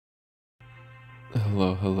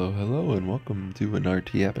Hello, hello, hello, and welcome to an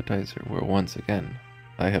RTAppetizer, where once again,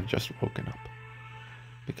 I have just woken up.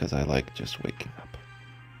 Because I like just waking up.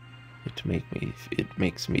 It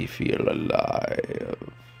makes me feel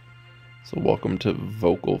alive. So welcome to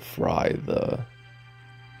Vocal Fry, the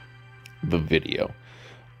video.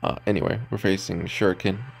 Anyway, we're facing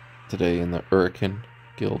Shuriken today in the Hurricane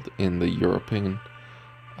Guild, in the European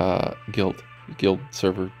guild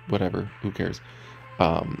server, whatever, who cares.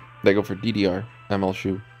 They go for DDR,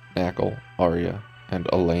 ML Nahkwall, Arya, and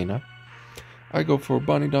Elena. I go for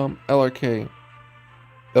Bunny Dom, LRK,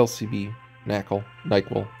 LCB, Nahkwall,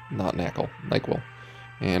 Nahkwall,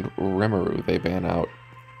 and Rimuru. They ban out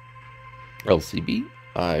LCB.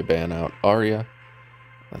 I ban out Arya.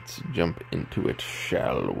 Let's jump into it,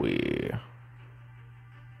 shall we?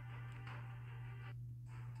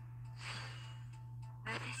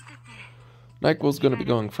 Nahkwall's gonna be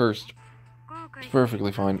going first. It's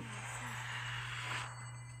perfectly fine.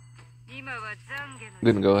 I'm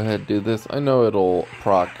gonna go ahead and do this. I know it'll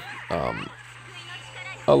proc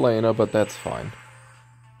Elena, but that's fine.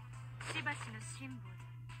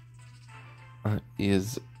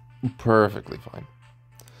 Is perfectly fine.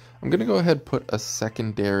 I'm gonna go ahead and put a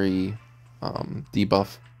secondary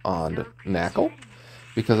debuff on Nahkwall,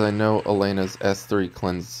 because I know Elena's S3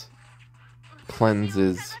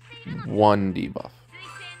 cleanses one debuff.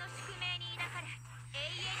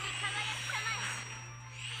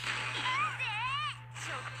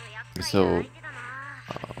 So,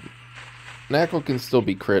 Nahkwall can still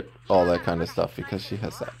be crit, all that kind of stuff, because she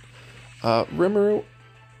has that. Rimuru,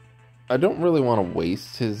 I don't really want to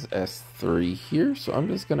waste his S3 here, so I'm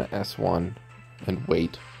just going to S1 and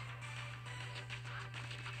wait.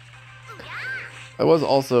 I was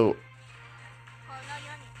also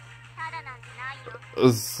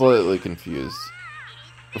slightly confused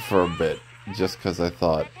for a bit, just because I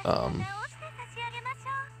thought,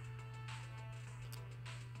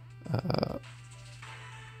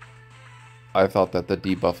 that the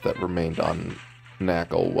debuff that remained on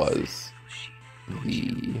Nahkwall was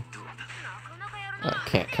the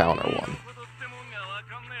can't counter one.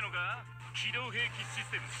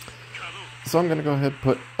 So I'm gonna go ahead and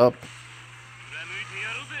put up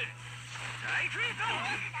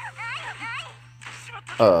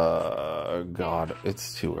God,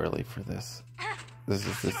 it's too early for this. This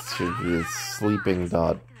should be a sleeping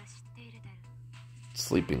dot.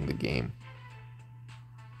 Sleeping the game.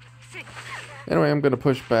 Anyway, I'm gonna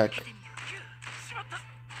push back.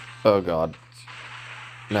 Oh god.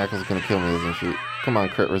 Nahkwall's gonna kill me, isn't she? Come on,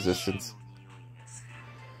 crit resistance.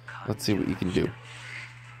 Let's see what you can do.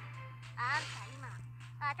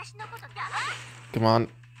 Come on.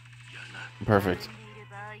 Perfect.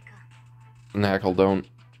 Nahkwall,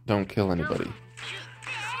 don't kill anybody.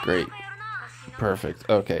 Great. Perfect.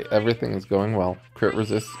 Okay, everything is going well. Crit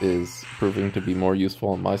resist is proving to be more useful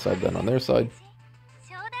on my side than on their side.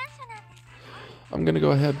 I'm gonna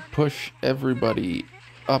go ahead and push everybody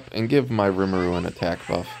up and give my Rimuru an attack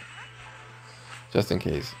buff. Just in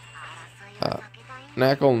case.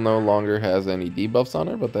 Nahkwall no longer has any debuffs on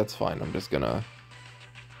her, but that's fine. I'm just gonna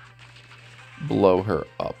blow her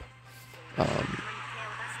up.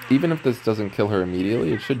 Even if this doesn't kill her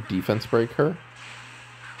immediately, it should defense break her.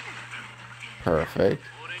 Perfect.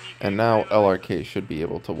 And now LRK should be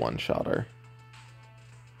able to one-shot her.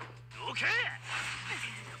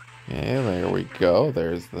 Yeah, there we go.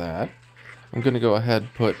 There's that. I'm going to go ahead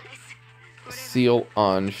and put Seal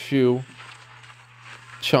on Shu.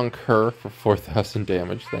 Chunk her for 4,000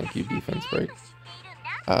 damage. Thank you, defense break.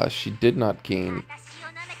 She did not gain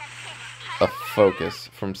a focus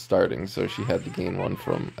from starting, so she had to gain one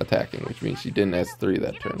from attacking, which means she didn't S3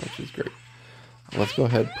 that turn, which is great. Let's go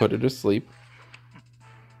ahead and put her to sleep.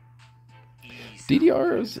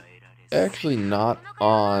 DDR is actually not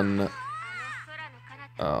on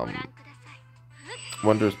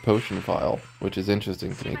Wondrous Potion file, which is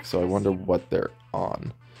interesting to me, so I wonder what they're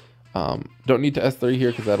on. Don't need to S3 here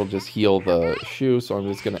because that'll just heal the Shu, so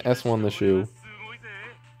I'm just going to S1 the Shu,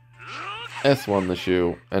 S1 the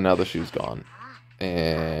Shu, and now the Shu's gone.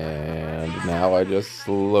 And now I just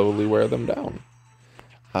slowly wear them down.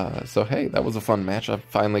 So hey, that was a fun match. I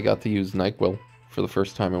finally got to use Nahkwall for the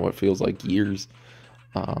first time in what feels like years.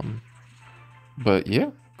 But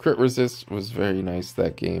yeah, crit resist was very nice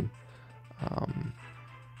that game.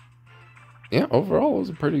 Yeah, overall it was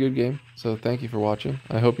a pretty good game. So thank you for watching.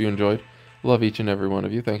 I hope you enjoyed. Love each and every one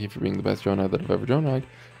of you. Thank you for being the best Jonai that I've ever Jonai'd.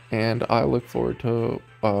 And I look forward to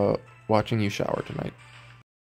watching you shower tonight.